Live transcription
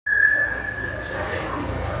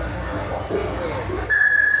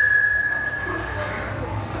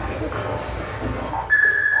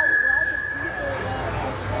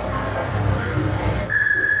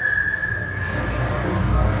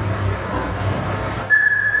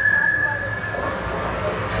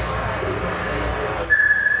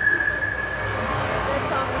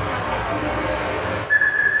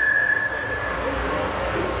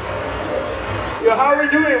How are we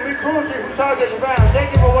doing? We Kruelty from Tokyo, Japan.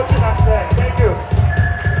 Thank you for watching us today. Thank you.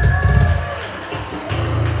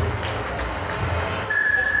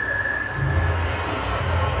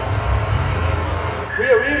 We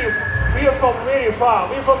are from really far.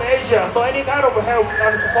 We're from Asia, so any kind of help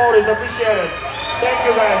and support is appreciated. Thank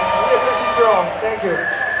you guys. We appreciate you all. Thank you.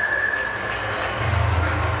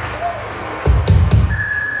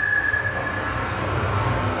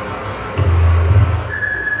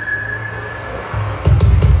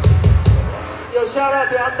 Yo, shout out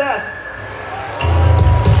to Undeath.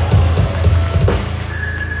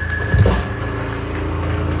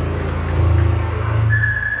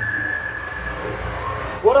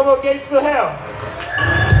 What about Gates to Hell?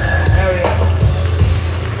 Hell yeah.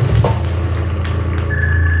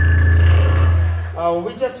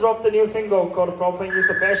 We just dropped a new single called Profane,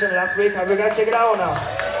 Usurpation last week. Have you guys checked it out now?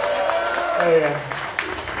 Hell yeah.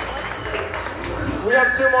 We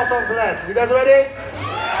have 2 more songs left. You guys ready?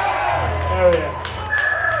 Hell yeah.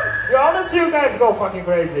 Yo, honestly, you guys go fucking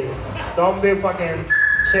crazy. Don't be fucking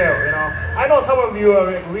chill, you know? I know some of you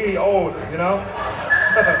are really old, you know?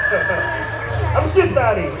 I'm still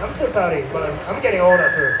 30, but I'm getting older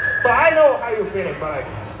too. So I know how you're feeling, but like,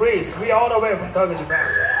 please, we all the way from Tokyo, Japan.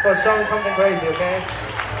 So show me something crazy, okay?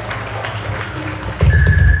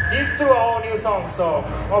 These 2 are all new songs, so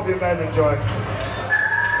hope you guys enjoy.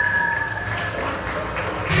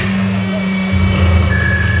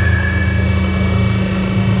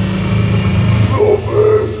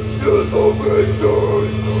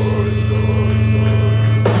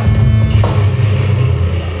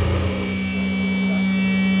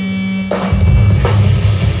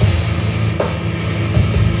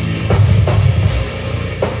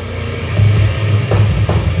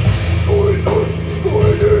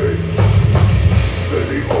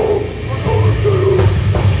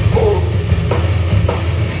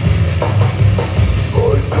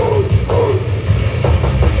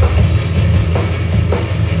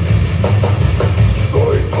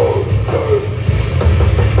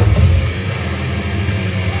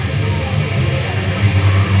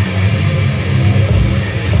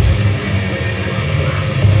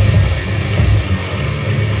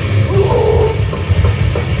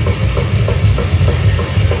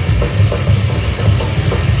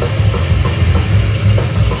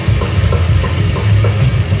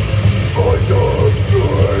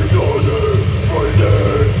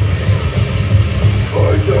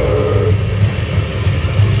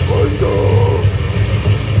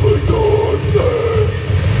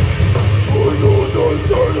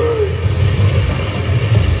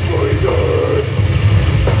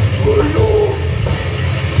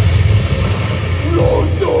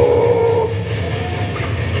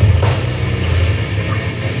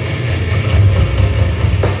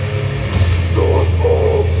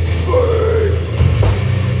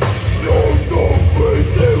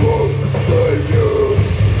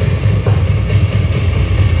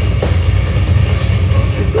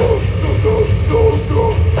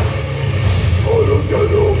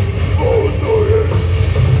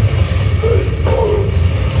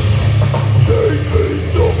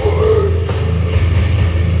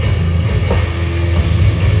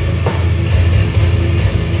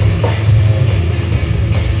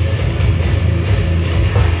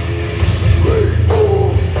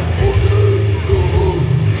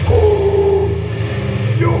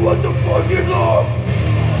 What the fuck is up?